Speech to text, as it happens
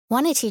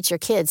Want to teach your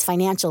kids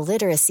financial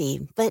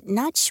literacy, but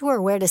not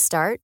sure where to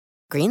start?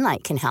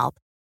 Greenlight can help.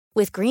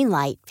 With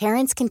Greenlight,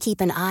 parents can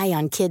keep an eye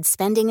on kids'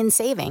 spending and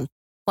saving,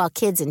 while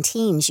kids and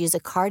teens use a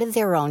card of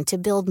their own to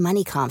build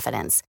money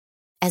confidence.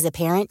 As a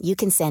parent, you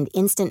can send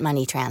instant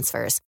money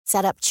transfers,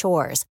 set up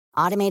chores,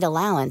 automate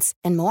allowance,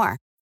 and more.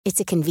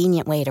 It's a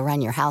convenient way to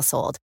run your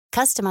household,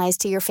 customized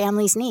to your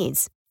family's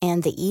needs,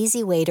 and the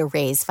easy way to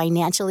raise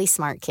financially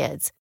smart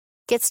kids.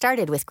 Get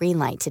started with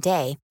Greenlight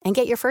today and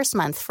get your first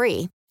month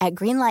free at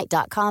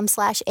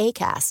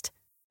greenlight.com/ACAST.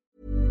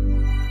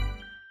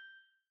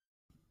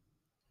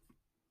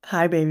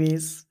 Hi,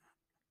 babies.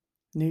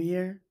 New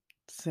year,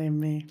 same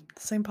me,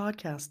 same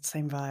podcast,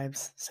 same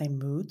vibes, same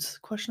moods.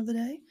 Question of the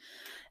day.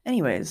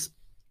 Anyways,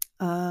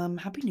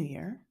 Happy New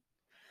Year.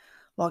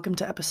 Welcome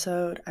to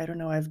episode, I don't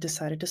know, I've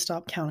decided to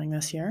stop counting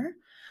this year,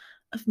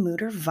 of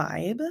Mood or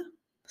Vibe.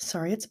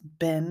 Sorry, it's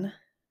been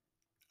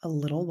a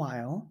little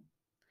while.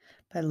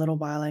 By a little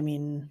while, I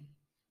mean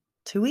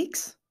 2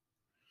 weeks.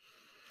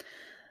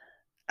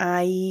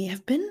 I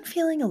have been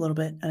feeling a little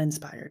bit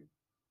uninspired.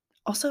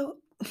 Also,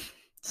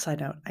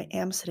 side note, I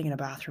am sitting in a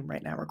bathroom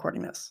right now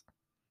recording this.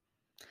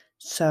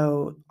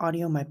 So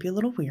audio might be a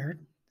little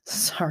weird.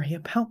 Sorry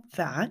about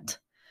that.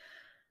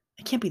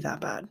 It can't be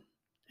that bad.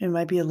 It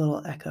might be a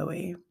little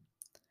echoey.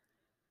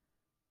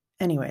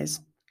 Anyways,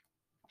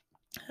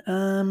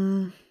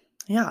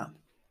 yeah,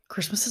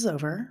 Christmas is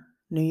over.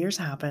 New Year's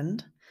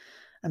happened.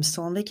 I'm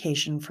still on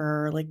vacation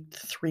for like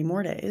 3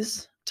 more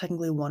days,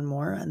 technically 1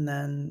 more, and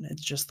then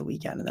it's just the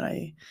weekend. And then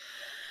I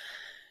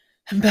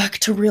am back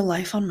to real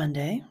life on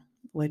Monday,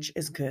 which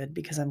is good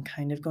because I'm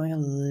kind of going a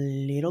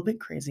little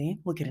bit crazy.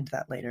 We'll get into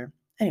that later.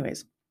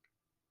 Anyways,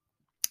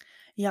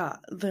 yeah,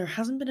 there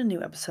hasn't been a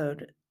new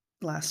episode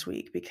last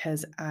week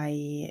because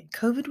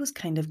COVID was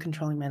kind of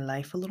controlling my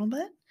life a little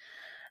bit.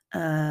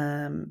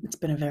 It's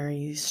been a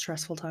very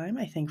stressful time,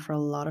 I think, for a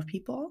lot of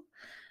people.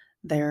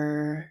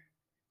 There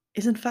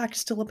is, in fact,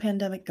 still a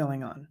pandemic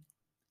going on.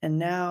 And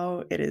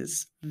now it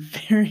is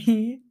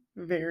very,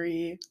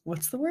 very,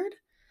 what's the word?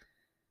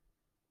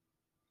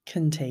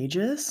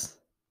 Contagious?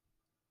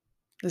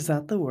 Is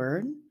that the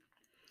word?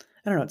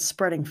 I don't know, it's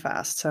spreading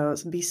fast, so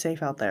be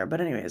safe out there.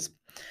 But anyways,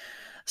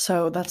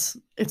 so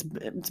it's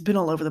been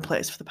all over the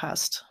place for the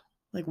past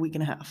like week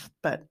and a half,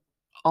 but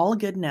all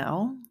good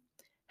now,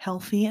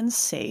 healthy and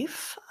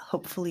safe.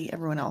 Hopefully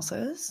everyone else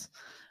is.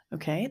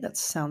 Okay, that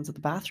sounds of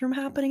the bathroom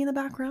happening in the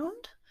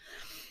background.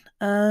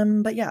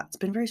 But yeah, it's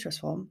been very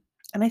stressful.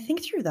 And I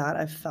think through that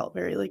I've felt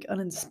very like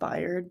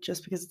uninspired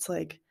just because it's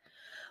like,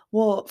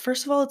 well,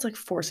 first of all, it's like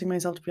forcing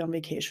myself to be on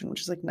vacation,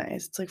 which is like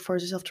nice. It's like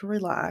force yourself to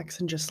relax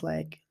and just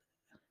like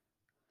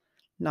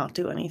not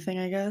do anything,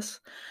 I guess.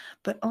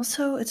 But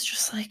also it's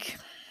just like,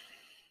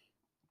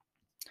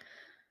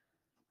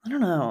 I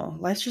don't know.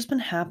 Life's just been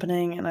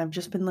happening and I've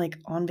just been like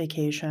on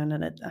vacation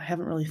and I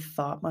haven't really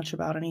thought much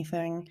about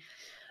anything.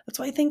 That's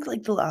why I think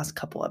like the last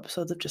couple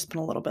episodes have just been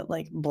a little bit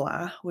like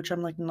blah, which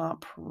I'm like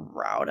not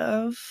proud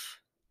of.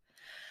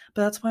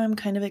 But that's why I'm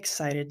kind of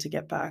excited to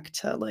get back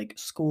to like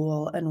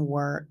school and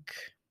work.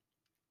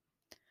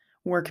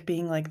 Work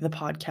being like the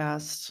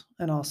podcast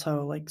and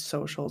also like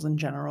socials in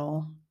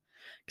general.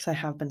 Because I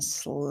have been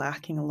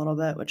slacking a little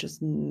bit, which is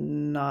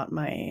not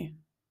my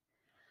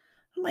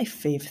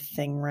fave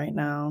thing right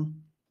now.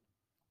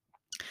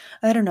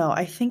 I don't know.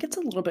 I think it's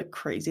a little bit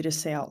crazy to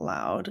say out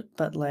loud,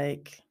 but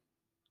like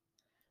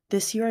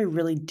this year I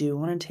really do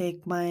want to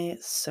take my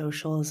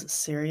socials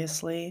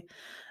seriously.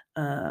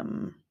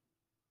 Um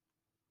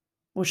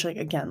which like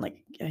again, like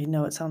I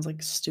know it sounds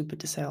like stupid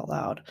to say out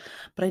loud,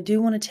 but I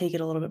do want to take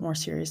it a little bit more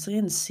seriously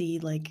and see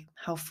like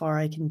how far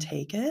I can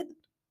take it,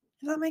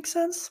 if that makes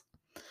sense.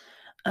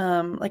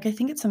 Like I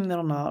think it's something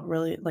that'll not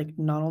really like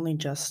not only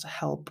just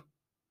help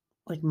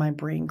like my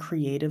brain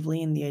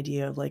creatively in the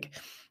idea of like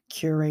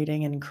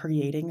curating and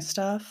creating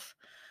stuff,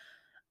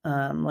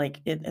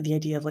 the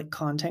idea of like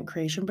content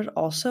creation, but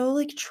also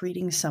like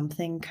treating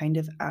something kind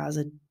of as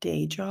a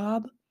day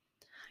job.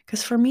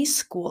 Because for me,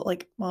 school,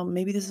 like, well,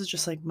 maybe this is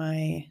just like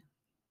my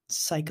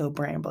psycho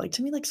brain, but like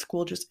to me, like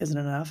school just isn't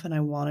enough, and I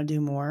want to do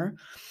more.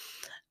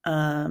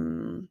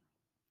 Um,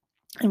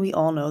 and we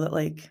all know that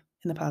like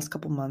in the past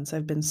couple months,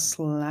 I've been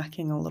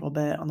slacking a little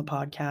bit on the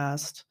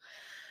podcast,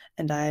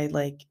 and I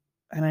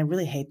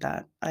really hate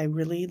that. I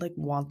really like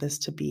want this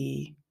to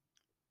be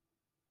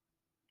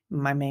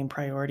my main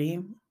priority,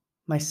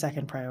 my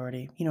second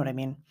priority. You know what I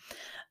mean?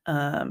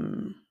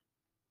 Um,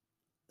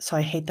 so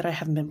I hate that I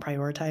haven't been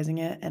prioritizing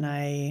it, and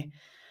I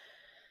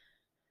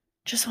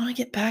just want to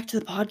get back to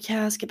the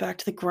podcast, get back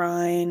to the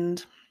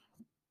grind,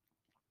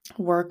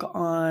 work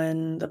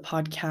on the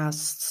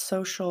podcast's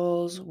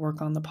socials,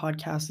 work on the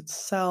podcast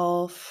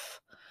itself.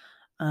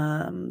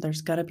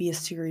 There's got to be a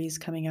series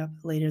coming up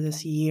later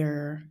this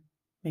year,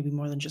 maybe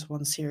more than just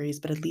one series,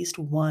 but at least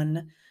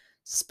one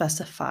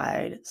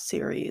specified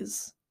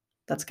series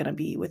that's going to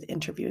be with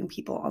interviewing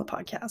people on the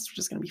podcast, which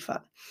is going to be fun.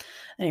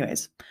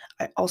 Anyways,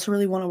 I also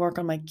really want to work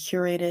on my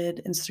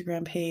curated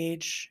Instagram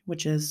page,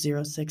 which is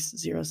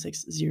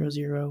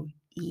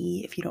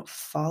 060600E. If you don't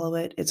follow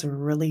it, it's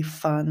really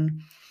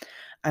fun.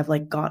 I've,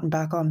 like, gotten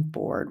back on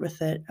board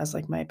with it as,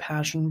 like, my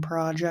passion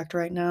project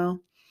right now,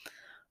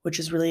 which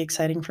is really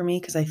exciting for me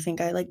because I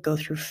think I, like, go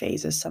through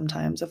phases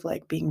sometimes of,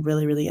 like, being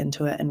really, really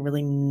into it and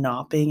really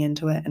not being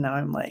into it, and now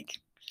I'm, like,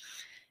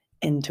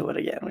 into it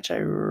again, which I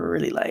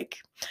really like.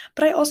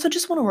 But I also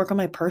just wanna work on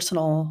my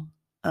personal,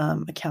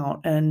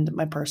 account and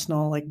my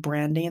personal, like,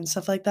 branding and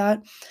stuff like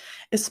that,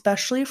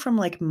 especially from,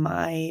 like,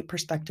 my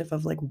perspective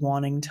of, like,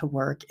 wanting to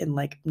work in,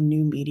 like,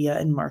 new media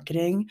and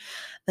marketing,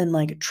 then,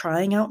 like,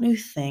 trying out new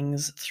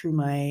things through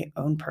my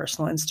own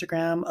personal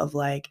Instagram of,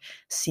 like,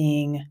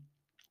 seeing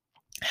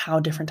how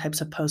different types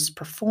of posts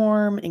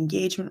perform,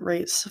 engagement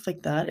rates, stuff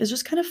like that is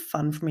just kind of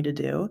fun for me to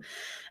do.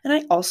 And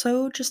I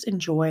also just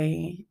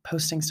enjoy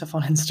posting stuff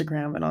on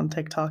Instagram and on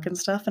TikTok and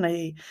stuff, and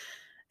I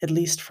at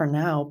least for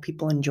now,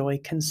 people enjoy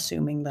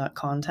consuming that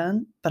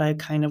content, but I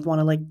kind of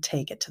wanna, like,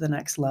 take it to the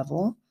next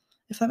level,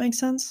 if that makes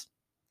sense?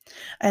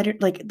 I don't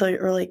like, the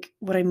or, like,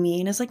 what I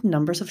mean is, like,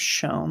 numbers have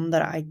shown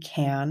that I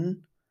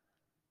can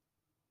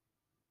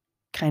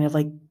kind of,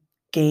 like,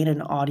 gain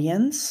an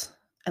audience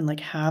and, like,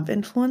 have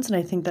influence, and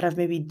I think that I've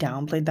maybe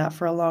downplayed that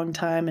for a long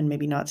time and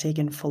maybe not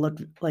taken full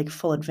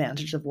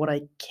advantage of what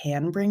I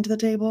can bring to the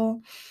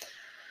table.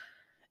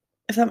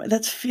 If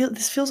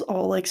this feels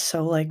all, like,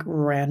 so, like,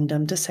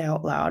 random to say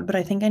out loud, but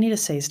I think I need to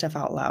say stuff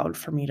out loud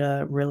for me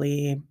to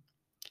really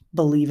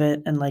believe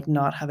it and, like,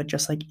 not have it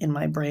just, like, in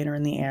my brain or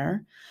in the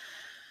air.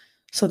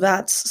 So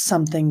that's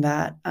something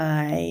that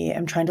I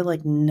am trying to,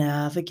 like,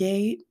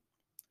 navigate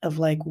of,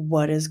 like,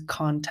 what is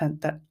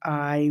content that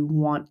I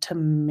want to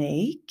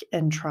make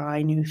and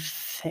try new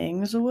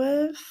things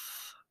with,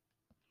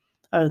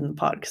 other than the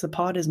pod, because the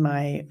pod is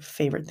my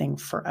favorite thing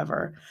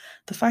forever.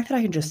 The fact that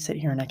I can just sit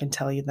here and I can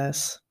tell you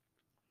this,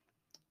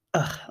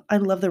 ugh, I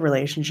love the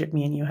relationship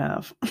me and you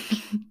have.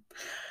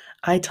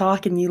 I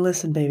talk and you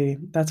listen, baby.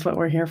 That's what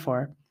we're here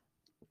for.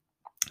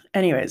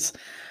 Anyways,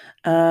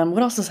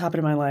 what else has happened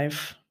in my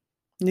life?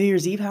 New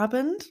Year's Eve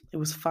happened. It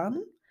was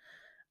fun.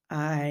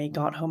 I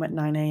got home at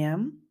 9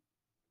 AM.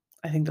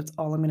 I think that's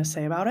all I'm gonna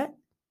say about it.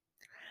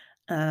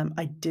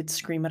 I did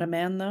scream at a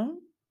man, though,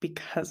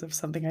 because of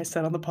something I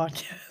said on the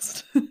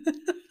podcast.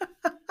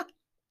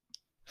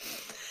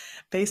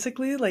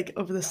 Basically, like,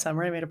 over the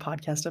summer, I made a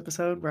podcast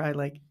episode where I,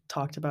 like,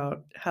 talked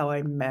about how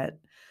I met,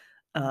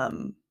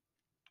 um,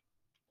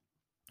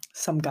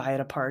 some guy at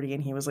a party,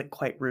 and he was, like,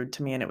 quite rude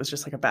to me, and it was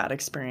just, like, a bad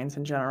experience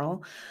in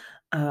general.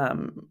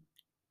 Um,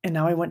 and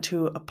now I went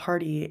to a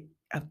party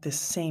at this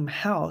same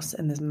house,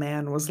 and this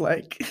man was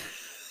like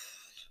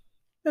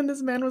and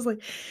this man was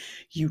like,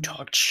 "You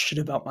talked shit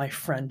about my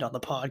friend on the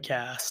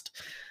podcast."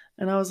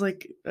 And I was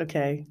like,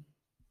 "Okay,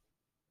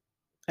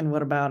 and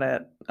what about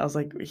it?" I was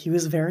like, he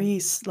was very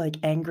like,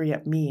 angry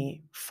at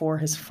me for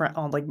his friend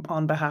on, like,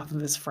 on behalf of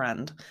his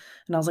friend.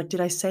 And I was like,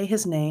 "Did I say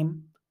his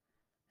name?"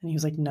 And he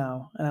was like,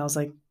 "No." And I was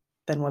like,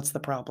 "Then what's the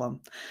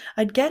problem?"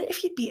 I'd get if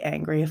he'd be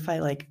angry if I,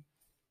 like,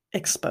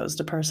 exposed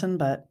a person,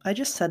 but I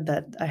just said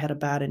that I had a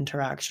bad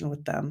interaction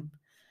with them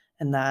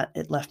and that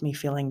it left me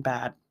feeling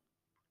bad.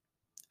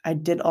 I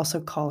did also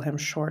call him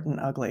short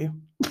and ugly.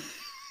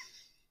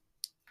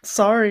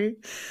 Sorry.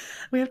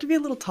 We have to be a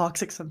little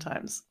toxic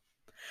sometimes.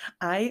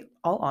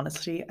 All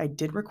honesty, I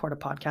did record a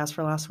podcast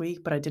for last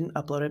week, but I didn't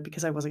upload it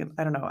because I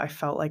don't know, I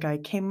felt like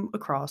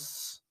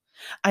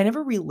I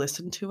never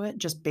re-listened to it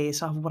just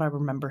based off of what I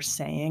remember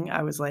saying.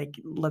 I was like,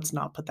 let's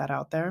not put that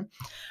out there.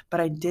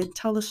 But I did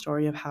tell the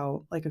story of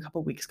how, like, a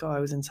couple weeks ago, I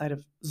was inside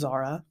of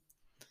Zara.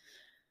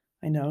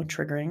 I know,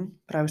 triggering,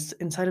 but I was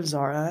inside of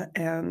Zara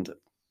and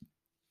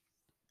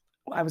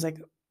I was like,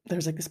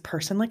 there's like this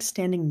person like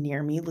standing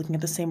near me looking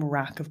at the same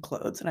rack of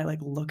clothes. And I like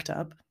looked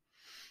up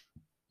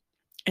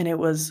and it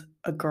was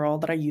a girl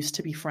that I used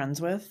to be friends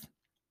with.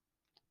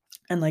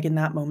 And like in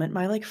that moment,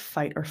 my like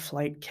fight or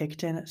flight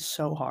kicked in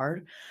so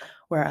hard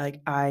where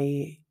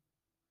I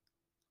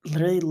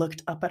literally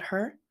looked up at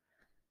her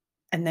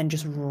and then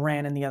just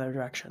ran in the other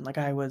direction. Like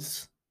it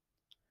was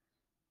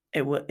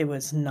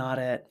not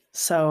it.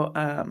 So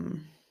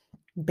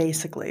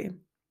basically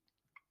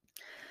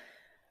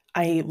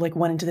I, like,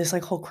 went into this,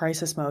 like, whole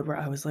crisis mode where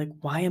I was like,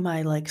 "Why am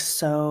I, like,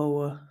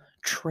 so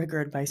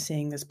triggered by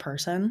seeing this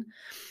person?"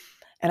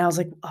 And I was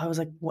like,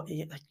 "What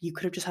like, you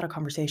could have just had a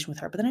conversation with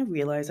her." But then I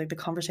realized, like, the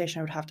conversation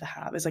I would have to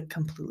have is, like,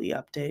 completely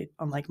update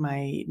on, like,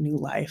 my new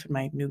life and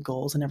my new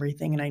goals and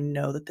everything, and I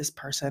know that this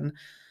person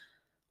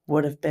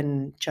would have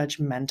been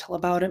judgmental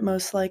about it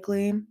most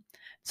likely.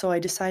 So I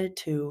decided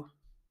to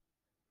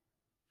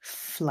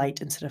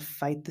flight instead of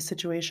fight the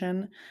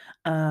situation.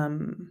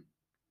 Um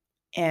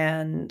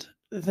And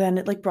then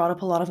it, like, brought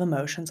up a lot of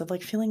emotions of,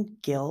 like, feeling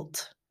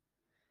guilt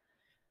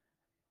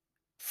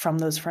from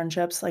those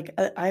friendships. Like,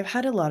 I've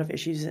had a lot of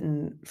issues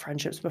in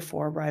friendships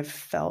before where I've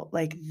felt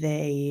like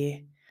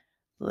they,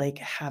 like,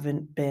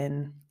 haven't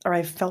been or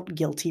I've felt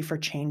guilty for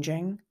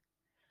changing,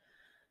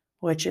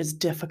 which is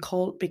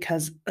difficult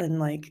because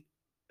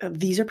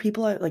these are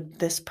people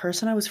this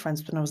person I was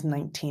friends with when I was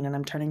 19, and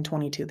I'm turning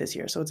 22 this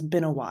year, so it's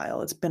been a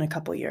while. It's been a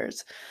couple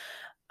years.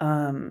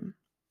 Um,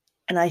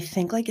 and I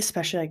think, like,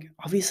 especially, like,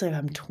 obviously,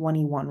 I'm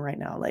 21 right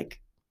now, like,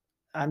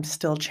 I'm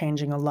still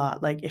changing a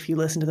lot. Like, if you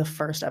listen to the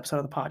first episode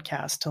of the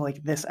podcast to,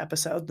 like, this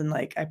episode, then,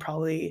 like, I've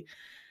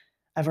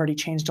already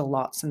changed a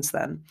lot since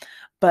then.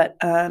 But,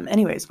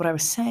 anyways, what I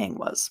was saying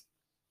was,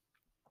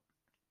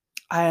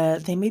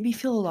 they made me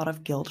feel a lot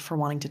of guilt for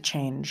wanting to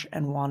change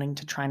and wanting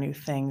to try new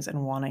things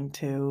and wanting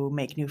to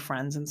make new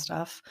friends and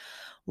stuff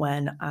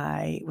when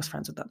I was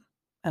friends with them.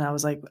 And I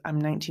was like,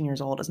 I'm 19 years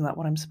old. Isn't that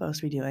what I'm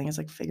supposed to be doing? Is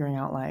like figuring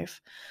out life.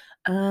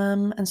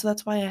 And so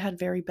that's why I had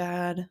very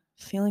bad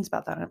feelings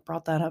about that. And it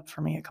brought that up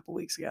for me a couple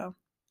weeks ago.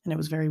 And it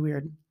was very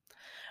weird.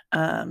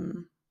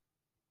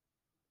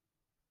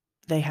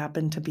 They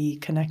happened to be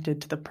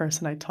connected to the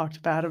person I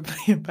talked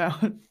badly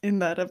about in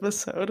that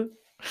episode.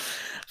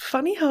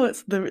 Funny how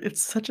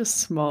it's such a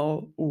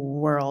small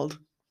world.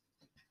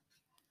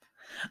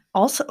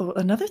 Also,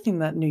 another thing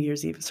that New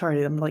Year's Eve,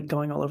 sorry, I'm like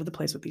going all over the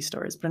place with these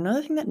stories, but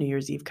another thing that New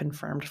Year's Eve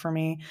confirmed for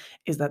me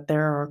is that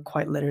there are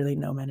quite literally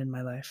no men in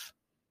my life.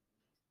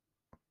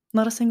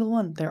 Not a single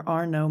one. There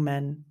are no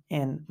men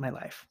in my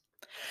life.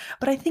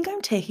 But I think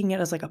I'm taking it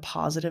as like a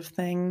positive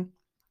thing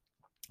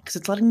because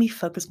it's letting me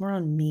focus more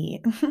on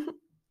me.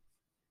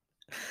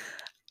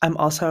 I'm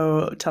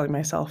also telling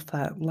myself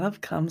that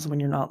love comes when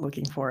you're not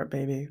looking for it,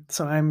 baby.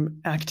 So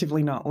I'm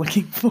actively not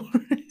looking for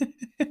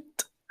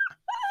it.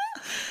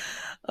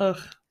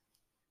 Ugh.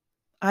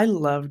 I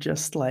love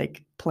just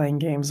like playing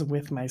games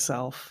with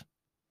myself.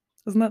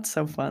 Isn't that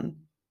so fun?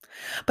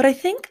 But I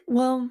think,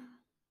 well,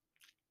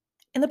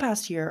 in the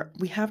past year,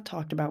 we have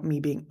talked about me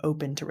being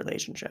open to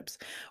relationships,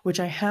 which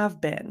I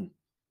have been.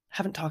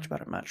 Haven't talked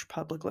about it much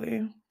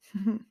publicly,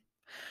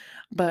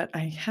 but I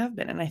have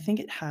been. And I think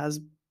it has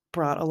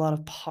brought a lot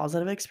of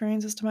positive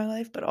experiences to my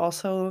life, but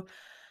also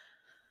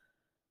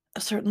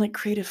a certain like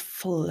creative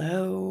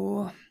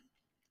flow.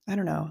 I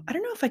don't know. I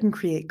don't know if I can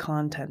create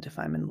content if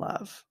I'm in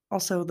love.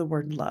 Also, the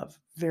word love,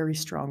 very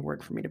strong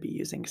word for me to be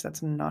using because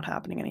that's not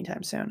happening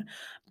anytime soon.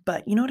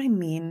 But you know what I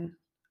mean?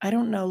 I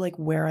don't know like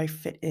where I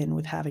fit in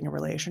with having a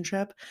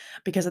relationship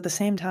because at the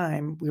same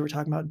time, we were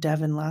talking about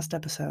Devin last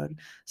episode.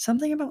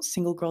 Something about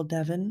single girl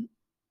Devin,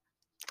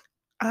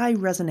 I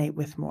resonate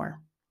with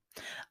more.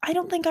 I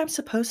don't think I'm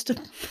supposed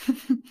to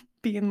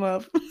be in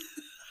love.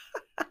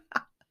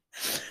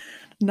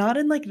 Not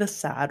in like the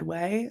sad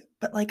way,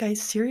 but like I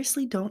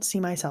seriously don't see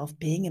myself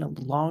being in a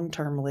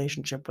long-term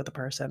relationship with a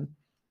person.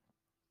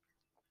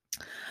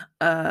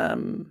 At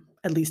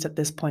least at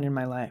this point in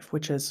my life,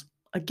 which is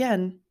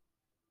again,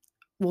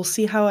 we'll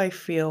see how I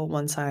feel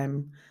once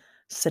I'm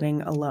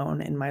sitting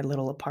alone in my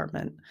little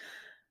apartment.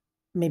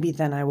 Maybe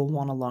then I will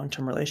want a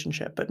long-term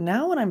relationship. But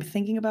now when I'm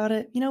thinking about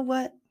it, you know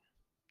what?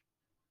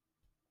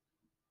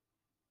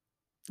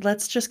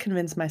 Let's just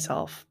convince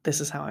myself this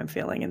is how I'm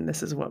feeling and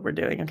this is what we're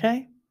doing,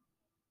 okay?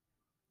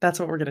 That's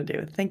what we're going to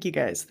do. Thank you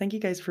guys. Thank you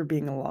guys for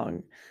being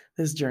along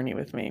this journey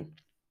with me.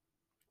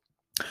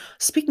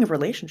 Speaking of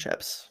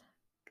relationships,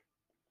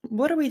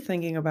 what are we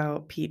thinking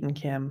about Pete and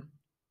Kim?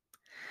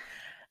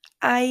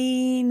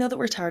 I know that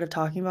we're tired of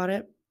talking about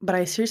it, but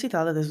I seriously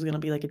thought that this was going to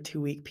be like a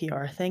 2-week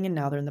PR thing, and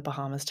now they're in the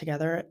Bahamas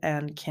together,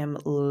 and Kim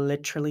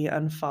literally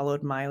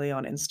unfollowed Miley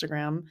on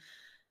Instagram,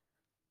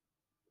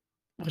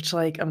 which,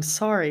 like, I'm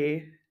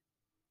sorry.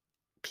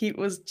 Pete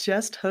was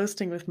just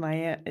hosting with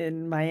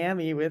in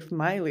Miami with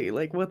Miley.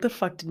 Like, what the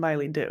fuck did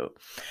Miley do?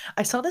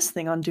 I saw this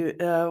thing on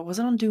was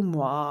it on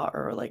Dumois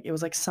or like it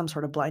was like some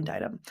sort of blind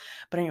item.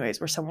 But anyways,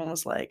 where someone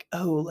was like,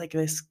 "Oh, like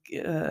this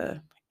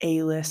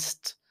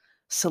A-list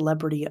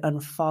celebrity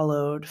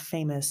unfollowed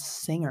famous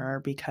singer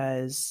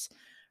because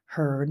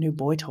her new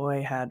boy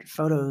toy had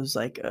photos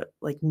like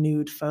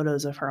nude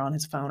photos of her on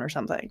his phone or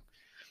something."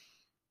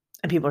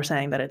 And people are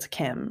saying that it's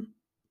Kim,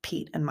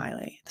 Pete, and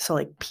Miley. So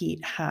like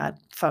Pete had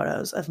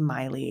photos of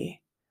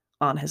Miley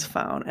on his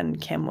phone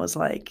and Kim was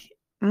like,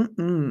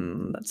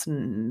 that's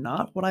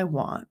not what I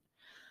want.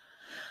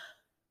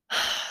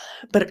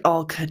 But it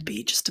all could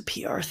be just a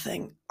PR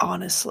thing,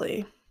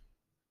 honestly.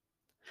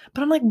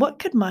 But I'm like, what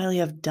could Miley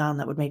have done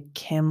that would make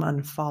Kim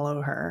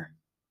unfollow her?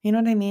 You know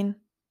what I mean?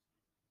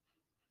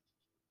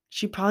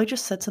 She probably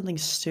just said something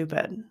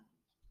stupid.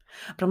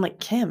 But I'm like,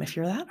 Kim, if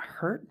you're that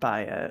hurt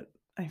by it,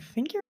 I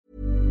think you're...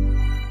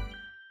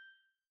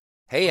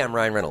 Hey, I'm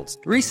Ryan Reynolds.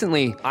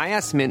 Recently, I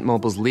asked Mint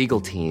Mobile's legal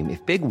team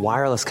if big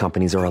wireless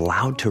companies are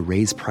allowed to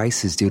raise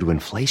prices due to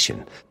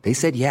inflation. They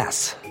said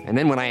yes. And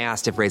then when I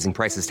asked if raising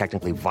prices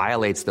technically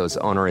violates those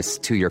onerous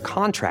 2-year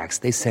contracts,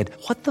 they said,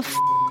 "What the f***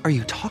 are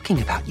you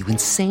talking about, you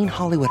insane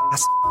Hollywood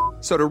ass?"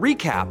 So to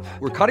recap,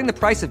 we're cutting the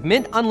price of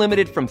Mint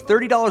Unlimited from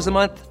 $30 a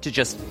month to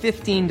just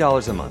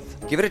 $15 a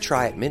month. Give it a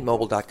try at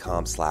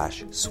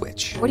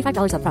mintmobile.com/switch.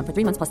 $45 up front for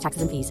 3 months plus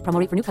taxes and fees. Promo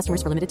rate for new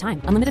customers for limited time.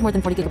 Unlimited more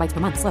than 40 gigabytes per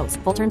month. Slows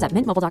full terms at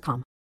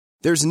mintmobile.com.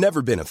 There's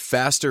never been a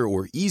faster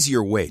or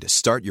easier way to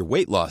start your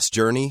weight loss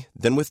journey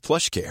than with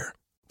PlushCare.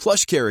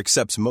 PlushCare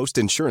accepts most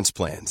insurance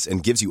plans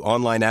and gives you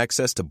online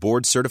access to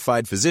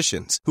board-certified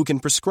physicians who can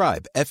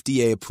prescribe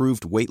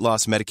FDA-approved weight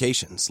loss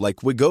medications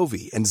like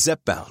Wegovy and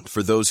Zepbound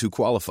for those who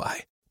qualify.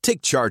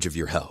 Take charge of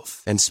your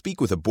health and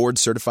speak with a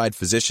board-certified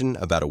physician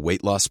about a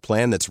weight loss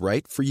plan that's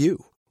right for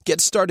you.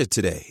 Get started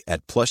today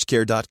at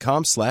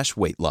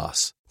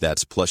plushcare.com/weight-loss.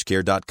 That's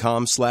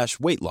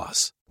plushcare.com/weight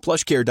loss.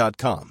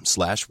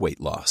 plushcare.com/weight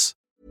loss.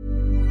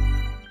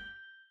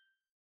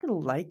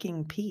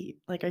 Liking Pete.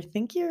 Like, I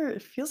think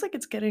it feels like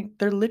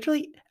they're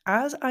literally,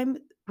 as I'm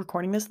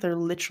recording this, they're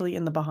literally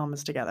in the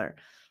Bahamas together.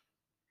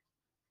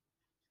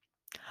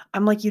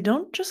 I'm like, you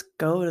don't just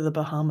go to the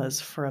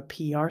Bahamas for a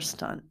PR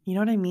stunt. You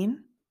know what I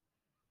mean?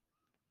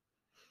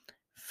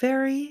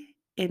 Very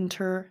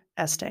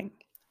interesting.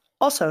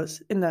 Also,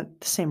 in the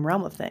same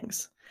realm of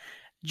things,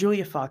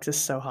 Julia Fox is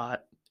so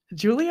hot.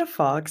 Julia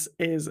Fox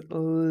is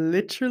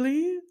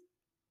literally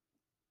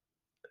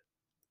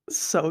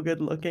so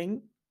good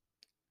looking.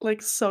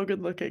 Like, so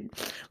good looking.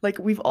 Like,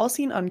 we've all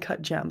seen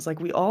Uncut Gems. Like,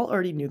 we all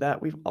already knew that.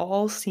 We've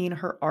all seen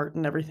her art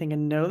and everything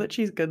and know that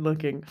she's good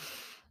looking.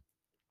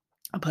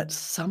 But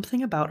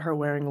something about her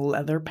wearing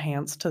leather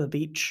pants to the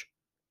beach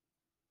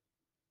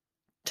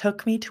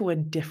took me to a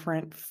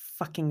different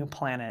fucking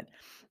planet.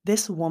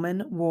 This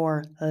woman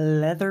wore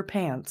leather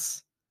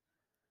pants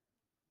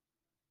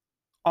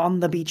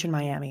on the beach in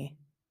Miami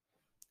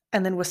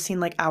and then was seen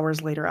like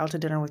hours later out to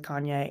dinner with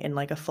Kanye in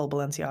like a full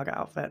Balenciaga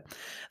outfit.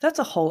 That's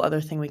a whole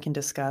other thing we can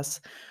discuss.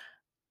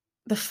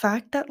 The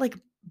fact that like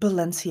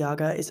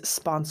Balenciaga is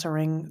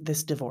sponsoring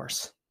this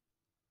divorce.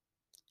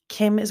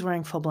 Kim is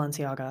wearing full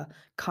Balenciaga.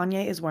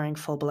 Kanye is wearing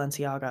full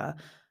Balenciaga.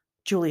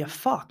 Julia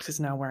Fox is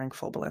now wearing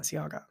full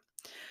Balenciaga.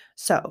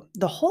 So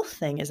the whole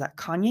thing is that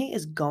Kanye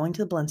is going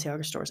to the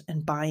Balenciaga stores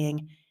and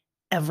buying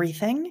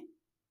everything,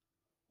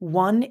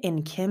 one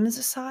in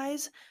Kim's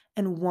size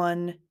and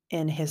one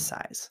in his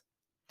size.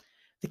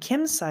 The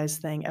Kim's size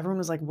thing, everyone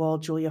was like, well,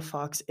 Julia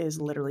Fox is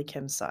literally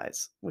Kim's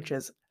size, which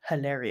is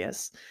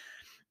hilarious.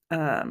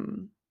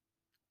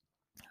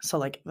 So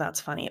like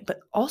that's funny. But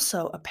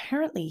also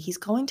apparently he's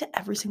going to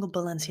every single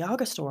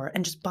Balenciaga store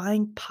and just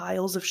buying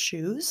piles of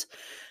shoes,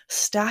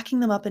 stacking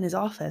them up in his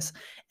office.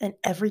 And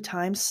every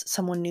time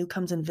someone new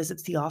comes and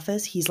visits the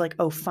office, he's like,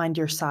 oh, find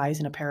your size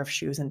in a pair of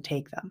shoes and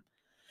take them.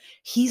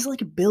 He's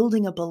like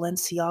building a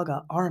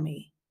Balenciaga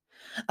army.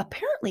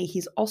 Apparently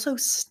he's also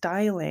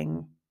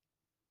styling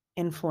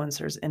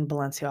influencers in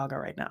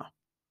Balenciaga right now.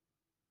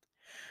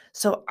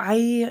 So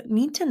I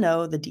need to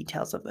know the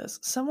details of this.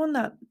 Someone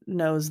that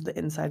knows the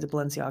insides of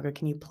Balenciaga,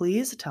 can you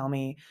please tell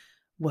me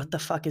what the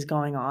fuck is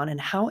going on and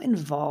how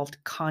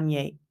involved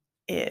Kanye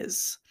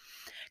is?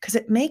 Because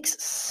it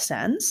makes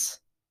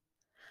sense,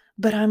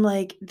 but I'm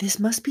like, this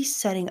must be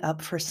setting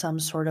up for some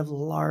sort of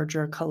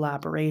larger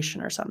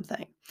collaboration or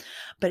something.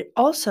 But it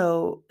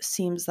also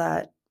seems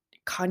that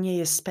Kanye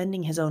is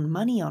spending his own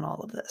money on all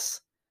of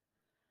this.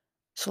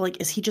 So like,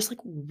 is he just like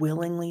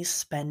willingly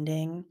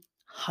spending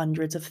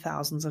hundreds of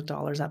thousands of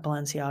dollars at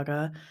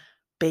Balenciaga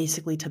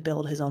basically to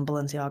build his own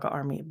Balenciaga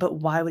army?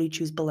 But why would he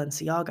choose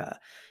Balenciaga?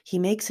 He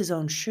makes his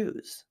own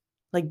shoes.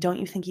 Like, don't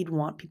you think he'd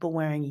want people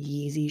wearing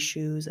Yeezy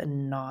shoes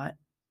and not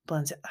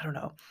Balenciaga? I don't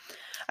know.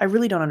 I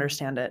really don't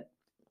understand it.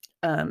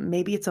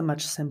 Maybe it's a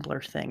much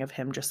simpler thing of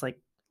him just like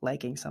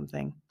liking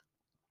something.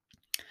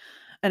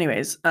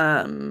 Anyways,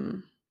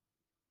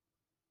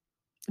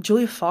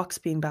 Julia Fox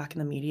being back in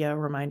the media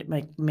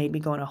made me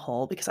go in a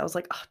hole because I was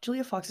like, oh,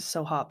 Julia Fox is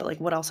so hot, but like,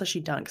 what else has she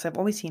done? Because I've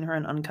only seen her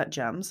in Uncut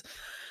Gems.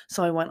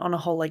 So I went on a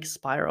whole like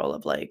spiral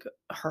of like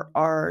her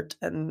art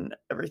and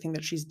everything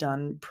that she's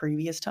done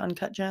previous to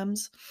Uncut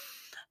Gems.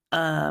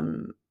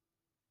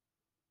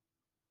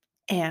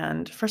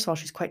 And first of all,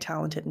 she's quite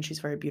talented and she's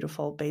very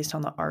beautiful based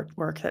on the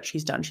artwork that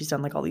she's done. She's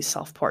done like all these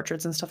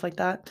self-portraits and stuff like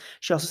that.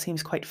 She also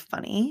seems quite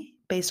funny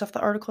based off the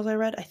articles I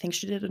read. I think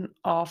she did an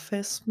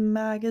Office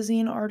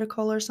magazine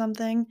article or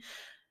something.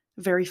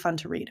 Very fun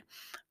to read.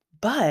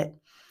 But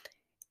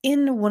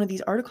in one of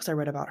these articles I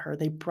read about her,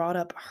 they brought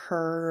up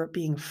her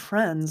being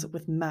friends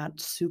with Matt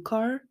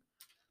Sukkar.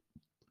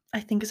 I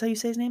think is how you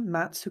say his name.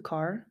 Matt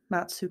Sukkar.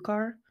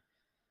 Sukkar.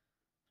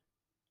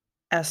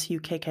 Is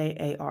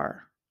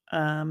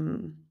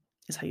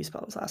how you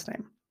spell his last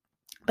name.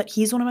 But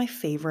he's one of my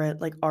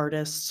favorite like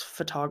artists,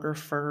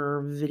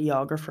 photographer,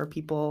 videographer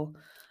people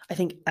I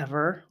think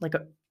ever. Like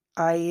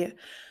I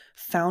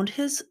found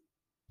his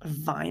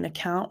Vine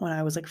account when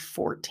I was like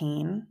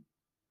 14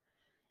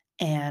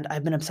 and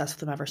I've been obsessed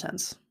with him ever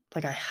since.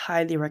 Like I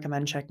highly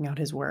recommend checking out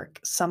his work.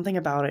 Something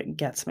about it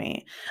gets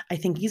me. I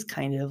think he's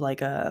kind of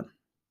like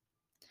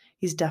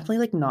he's definitely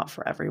like not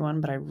for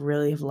everyone, but I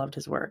really have loved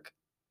his work.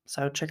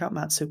 So check out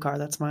Matt Sukkar.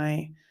 That's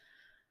my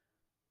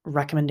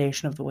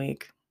recommendation of the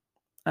week.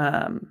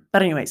 But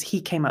anyways,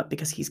 he came up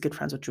because he's good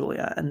friends with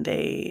Julia and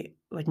they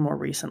like more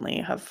recently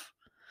have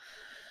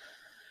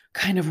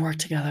kind of worked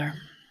together.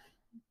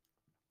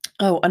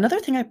 Oh, another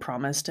thing I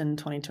promised in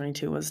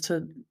 2022 was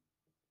to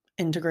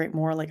integrate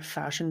more like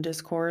fashion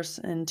discourse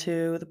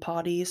into the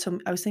potty. So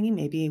I was thinking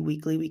maybe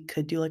weekly we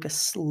could do like a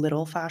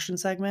little fashion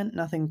segment,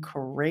 nothing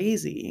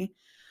crazy,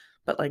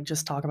 but like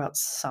just talk about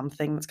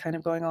something that's kind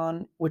of going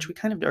on, which we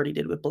kind of already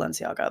did with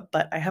Balenciaga.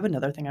 But I have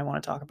another thing I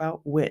want to talk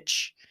about,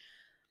 which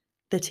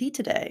the tea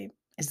today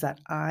is that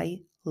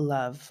I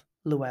love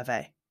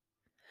Loewe.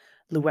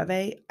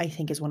 Loewe, I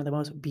think, is one of the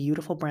most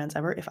beautiful brands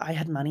ever. If I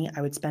had money,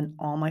 I would spend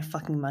all my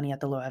fucking money at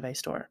the Loewe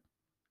store.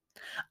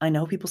 I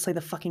know people say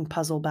the fucking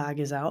puzzle bag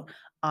is out.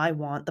 I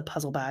want the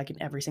puzzle bag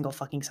in every single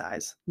fucking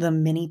size. The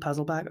mini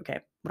puzzle bag, okay,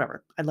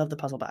 whatever. I love the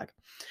puzzle bag.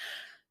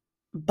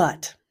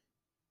 But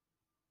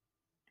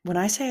when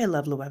I say I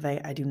love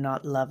Loewe, I do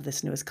not love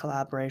this newest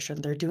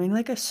collaboration. They're doing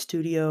like a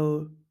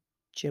Studio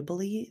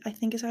Ghibli, I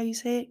think is how you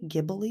say it.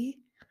 Ghibli?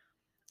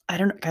 I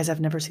don't know. Guys, I've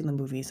never seen the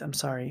movies. I'm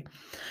sorry.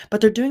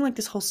 But they're doing like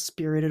this whole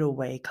Spirited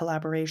Away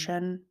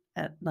collaboration.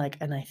 And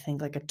I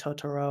think like a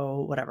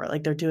Totoro, whatever.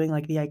 Like they're doing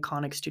like the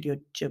iconic Studio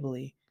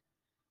Ghibli.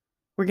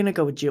 We're gonna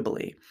go with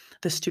Ghibli.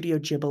 The Studio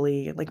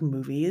Ghibli like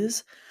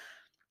movies.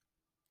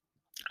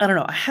 I don't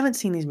know. I haven't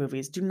seen these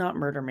movies. Do not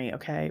murder me,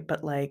 okay?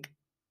 But like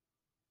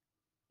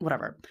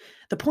whatever.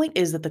 The point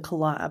is that the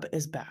collab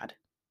is bad.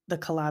 The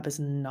collab is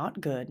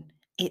not good.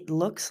 It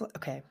looks like,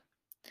 okay.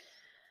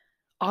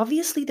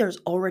 Obviously, there's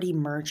already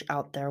merch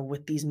out there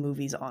with these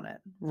movies on it,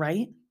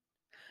 right?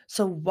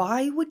 So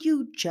why would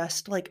you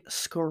just like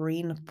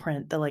screen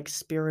print the like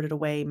Spirited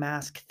Away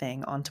mask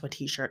thing onto a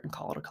t-shirt and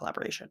call it a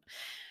collaboration?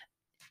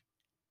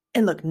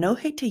 And look, no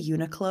hate to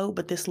Uniqlo,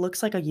 but this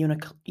looks like a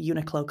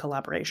Uniqlo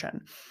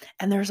collaboration.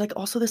 And there's like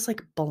also this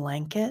like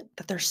blanket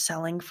that they're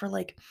selling for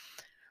like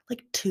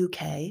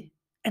 2K,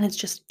 and it's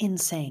just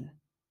insane.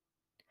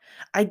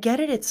 I get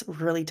it, it's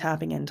really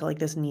tapping into like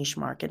this niche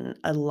market, and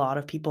a lot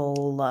of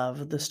people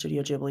love the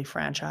Studio Ghibli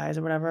franchise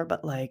or whatever,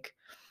 but like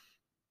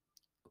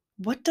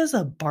what does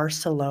a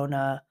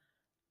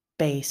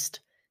Barcelona-based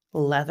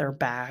leather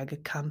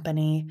bag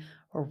company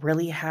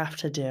really have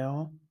to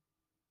do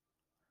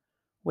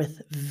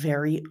with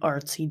very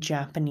artsy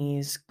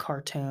Japanese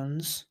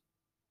cartoons?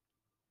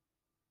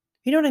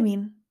 You know what I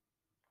mean?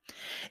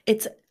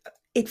 It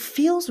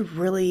feels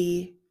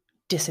really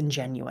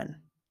disingenuous.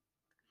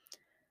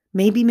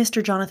 Maybe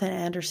Mr. Jonathan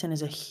Anderson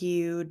is a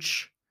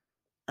huge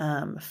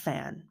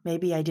fan.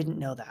 Maybe I didn't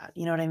know that.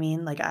 You know what I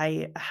mean? Like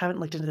I haven't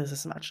looked into this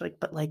as much.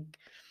 But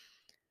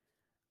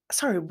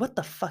sorry, what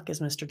the fuck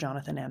is Mr.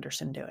 Jonathan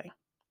Anderson doing?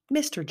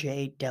 Mr.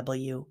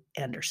 J.W.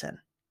 Anderson.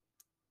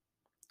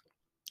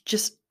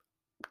 Just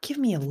give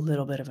me a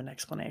little bit of an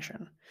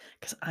explanation,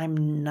 because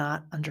I'm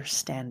not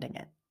understanding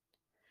it.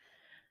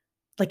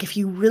 Like, if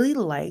you really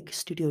like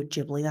Studio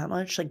Ghibli that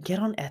much, like, get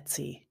on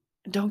Etsy.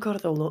 Don't go to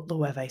the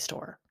Loewe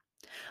store.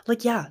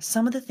 Like, yeah,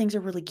 some of the things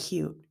are really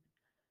cute,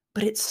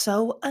 but it's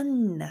so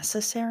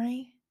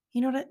unnecessary.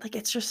 You know what like,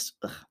 it's just,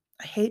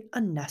 I hate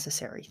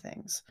unnecessary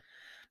things.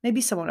 Maybe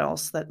someone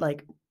else that,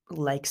 like,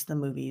 likes the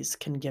movies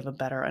can give a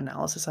better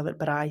analysis of it,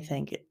 but I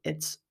think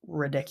it's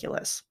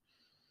ridiculous.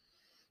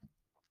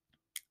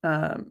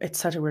 It's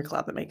such a weird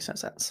collab that makes no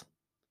sense.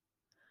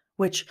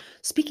 Which,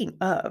 speaking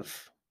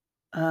of,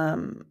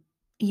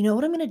 you know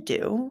what I'm gonna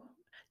do?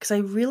 Because I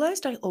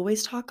realized I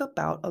always talk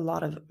about a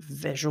lot of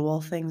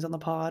visual things on the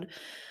pod.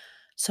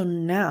 So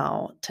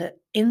now to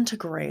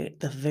integrate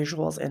the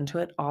visuals into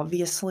it,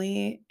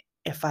 obviously,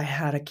 if I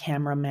had a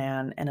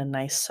cameraman and a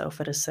nice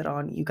sofa to sit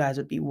on, you guys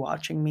would be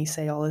watching me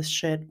say all this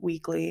shit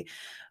weekly,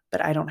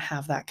 but I don't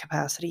have that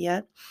capacity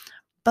yet.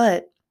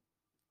 But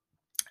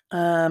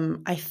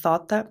I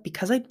thought that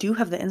because I do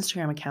have the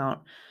Instagram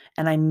account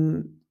and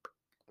I'm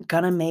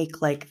gonna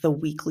make like the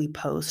weekly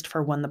post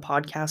for when the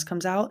podcast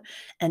comes out,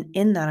 and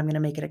in that I'm gonna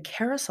make it a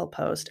carousel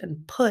post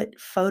and put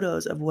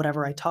photos of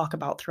whatever I talk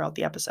about throughout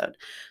the episode.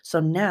 So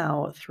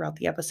now throughout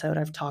the episode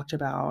I've talked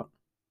about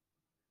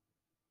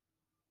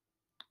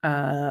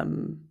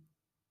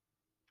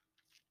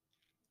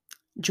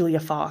Julia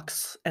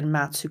Fox and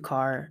Matt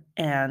Sukar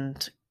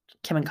and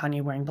Kim and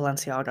Kanye wearing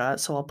Balenciaga.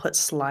 So I'll put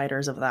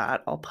sliders of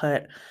that. I'll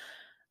put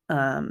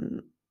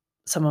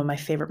some of my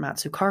favorite Matt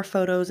Sukar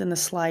photos in the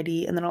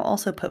slidey, and then I'll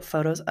also put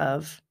photos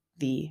of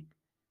the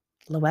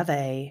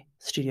Loewe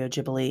Studio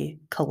Ghibli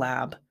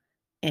collab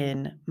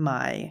in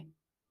my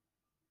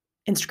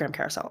Instagram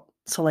carousel.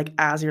 So like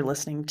as you're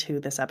listening to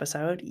this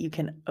episode, you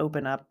can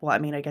open up, well, I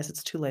mean, I guess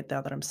it's too late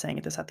now that I'm saying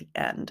this at the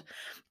end,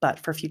 but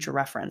for future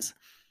reference,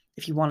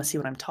 if you want to see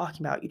what I'm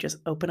talking about, you just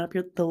open up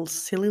the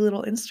silly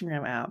little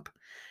Instagram app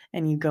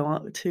and you go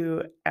out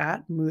to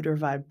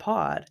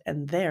 @MoodOrVibePod,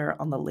 and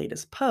there on the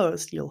latest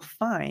post, you'll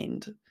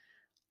find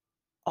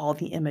all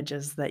the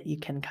images that you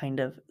can kind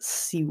of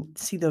see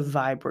the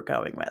vibe we're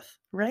going with,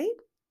 right?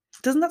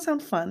 Doesn't that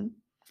sound fun?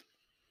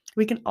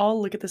 We can all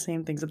look at the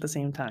same things at the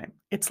same time.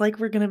 It's like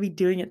we're going to be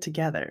doing it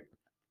together.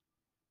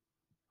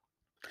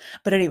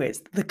 But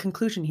anyways, the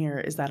conclusion here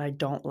is that I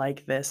don't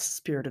like this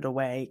Spirited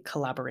Away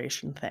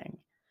collaboration thing.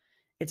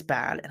 It's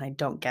bad and I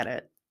don't get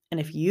it. And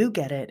if you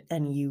get it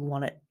and you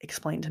want to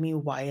explain to me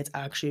why it's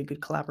actually a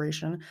good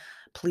collaboration,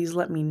 please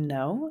let me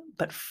know.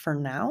 But for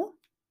now,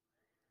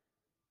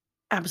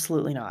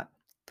 absolutely not.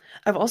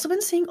 I've also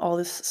been seeing all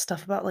this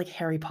stuff about like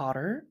Harry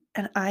Potter,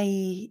 and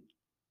I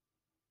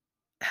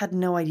had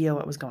no idea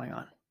what was going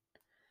on.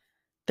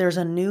 There's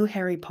a new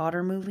Harry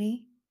Potter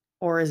movie,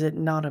 or is it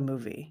not a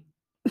movie?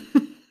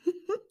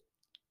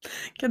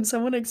 Can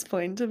someone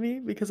explain to me?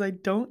 Because I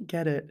don't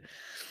get it.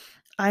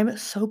 I'm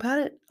so bad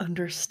at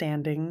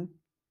understanding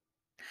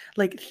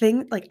Like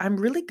I'm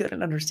really good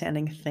at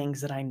understanding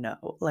things that I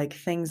know, like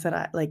things that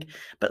I like,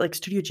 but like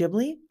Studio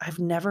Ghibli,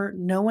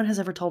 no one has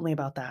ever told me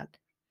about that.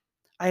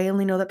 I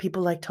only know that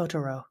people like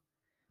Totoro,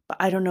 but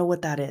I don't know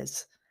what that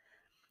is.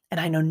 And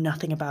I know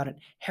nothing about it.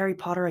 Harry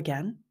Potter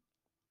again?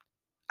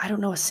 I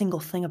don't know a single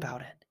thing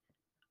about it.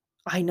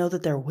 I know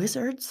that they're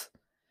wizards,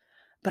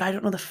 but I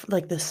don't know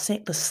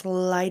the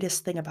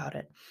slightest thing about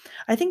it.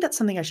 I think that's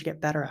something I should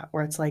get better at,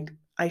 where it's like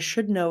I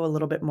should know a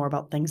little bit more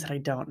about things that I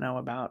don't know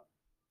about.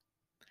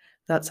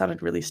 That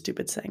sounded really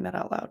stupid saying that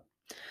out loud.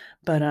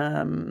 But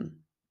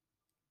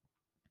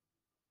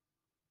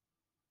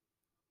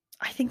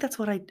I think that's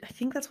what I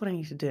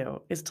need to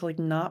do, is to like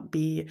not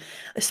be,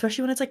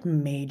 especially when it's like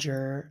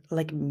major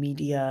like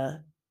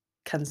media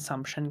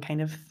consumption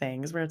kind of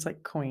things, where it's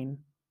like, Queen,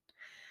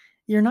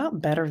 you're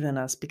not better than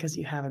us because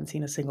you haven't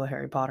seen a single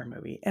Harry Potter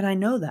movie. And I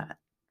know that.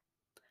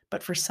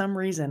 But for some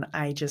reason,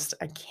 I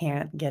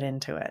can't get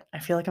into it. I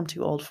feel like I'm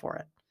too old for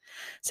it.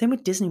 Same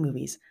with Disney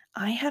movies.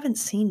 I haven't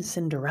seen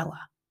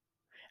Cinderella.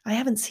 I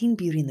haven't seen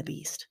Beauty and the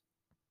Beast.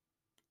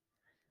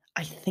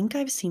 I think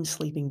I've seen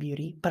Sleeping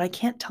Beauty, but I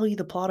can't tell you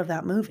the plot of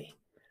that movie.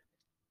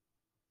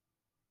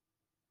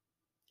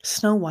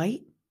 Snow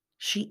White,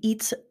 she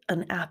eats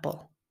an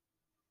apple.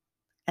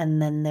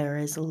 And then there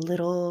is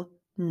little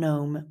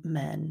gnome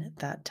men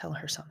that tell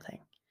her something.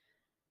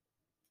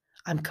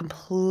 I'm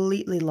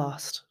completely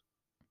lost.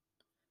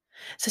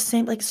 It's the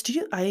same, like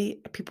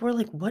people were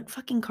like, what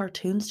fucking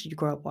cartoons did you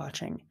grow up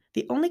watching?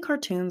 The only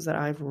cartoons that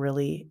I've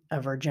really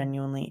ever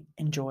genuinely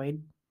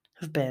enjoyed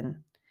have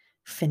been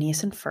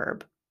Phineas and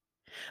Ferb.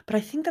 But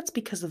I think that's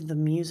because of the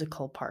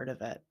musical part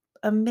of it.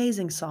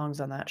 Amazing songs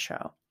on that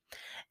show.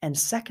 And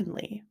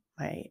secondly,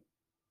 my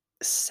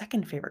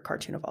second favorite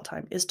cartoon of all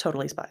time is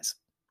Totally Spies.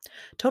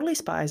 Totally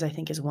Spies, I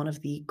think, is one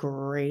of the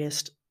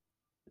greatest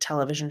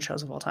television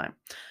shows of all time.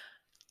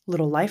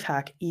 Little life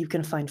hack, you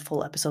can find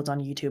full episodes on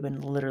YouTube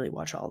and literally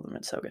watch all of them.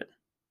 It's so good.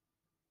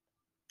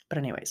 But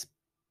anyways,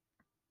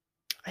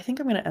 I think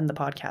I'm going to end the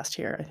podcast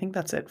here. I think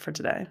that's it for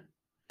today.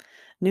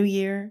 New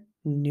year,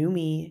 new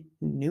me,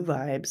 new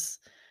vibes.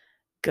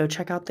 Go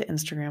check out the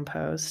Instagram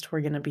post.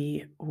 We're going to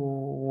be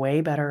way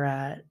better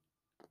at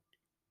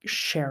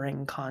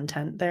sharing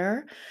content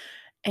there.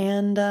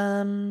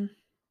 And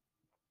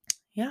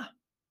yeah.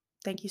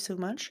 Thank you so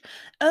much.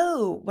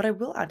 Oh, what I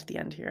will add to the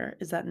end here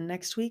is that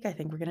next week, I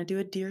think we're going to do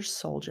a Dear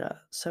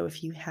Soldier. So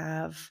if you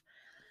have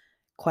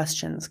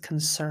questions,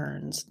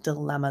 concerns,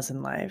 dilemmas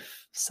in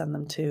life, send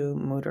them to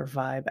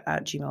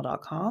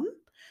moodervibe@gmail.com.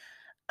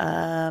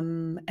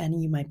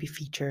 And you might be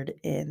featured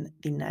in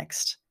the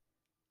next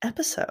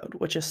episode,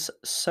 which is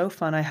so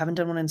fun. I haven't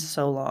done one in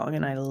so long,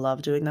 and I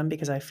love doing them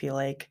because I feel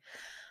like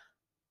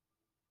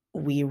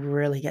we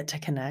really get to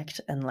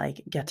connect and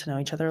like get to know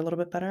each other a little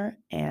bit better.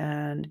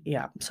 And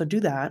yeah, so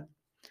do that.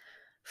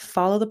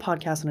 Follow the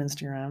podcast on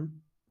Instagram.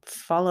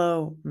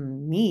 Follow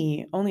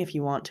me only if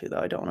you want to,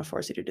 though. I don't want to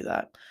force you to do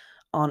that.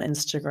 On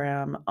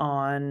Instagram,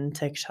 on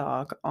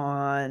TikTok,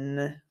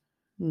 on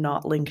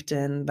not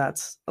LinkedIn.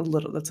 That's a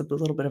little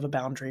bit of a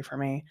boundary for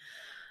me.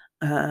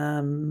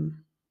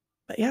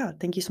 But yeah,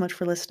 thank you so much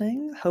for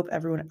listening. Hope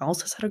everyone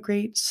else has had a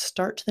great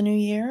start to the new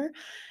year.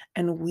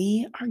 And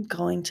we are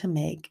going to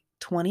make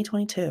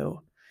 2022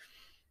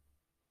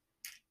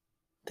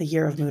 the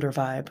year of Mood or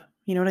Vibe.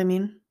 You know what I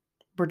mean?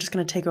 We're just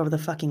going to take over the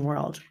fucking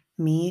world.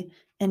 Me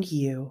and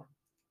you.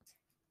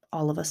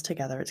 All of us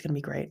together. It's going to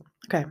be great.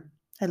 Okay.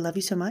 I love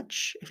you so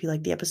much. If you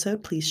like the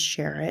episode, please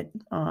share it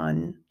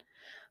on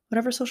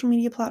whatever social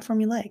media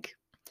platform you like.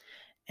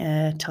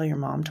 And tell your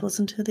mom to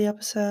listen to the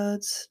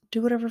episodes.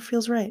 Do whatever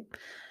feels right.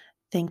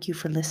 Thank you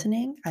for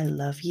listening. I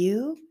love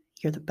you.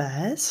 You're the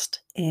best.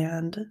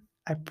 And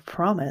I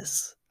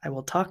promise I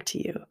will talk to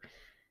you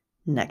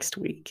next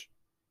week.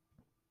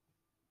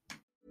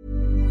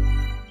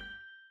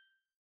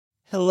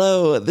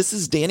 Hello, this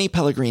is Danny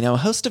Pellegrino,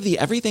 host of the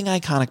Everything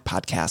Iconic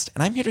podcast,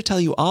 and I'm here to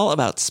tell you all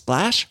about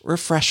Splash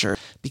Refresher,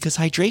 because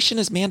hydration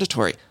is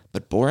mandatory,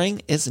 but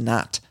boring is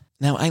not.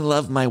 Now, I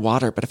love my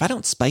water, but if I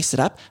don't spice it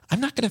up,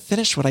 I'm not going to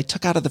finish what I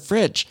took out of the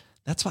fridge.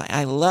 That's why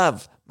I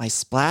love my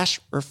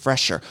Splash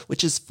Refresher,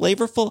 which is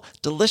flavorful,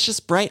 delicious,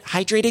 bright,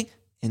 hydrating,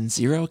 and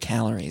 0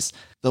 calories.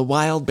 The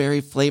wild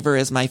berry flavor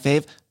is my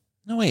fave.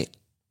 No, wait.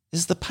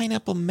 Is the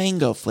pineapple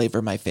mango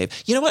flavor my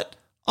fave? You know what?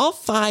 All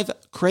 5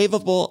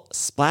 craveable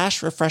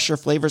Splash Refresher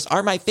flavors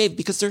are my fave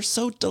because they're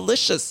so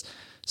delicious.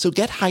 So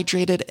get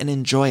hydrated and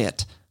enjoy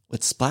it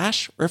with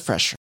Splash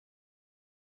Refresher.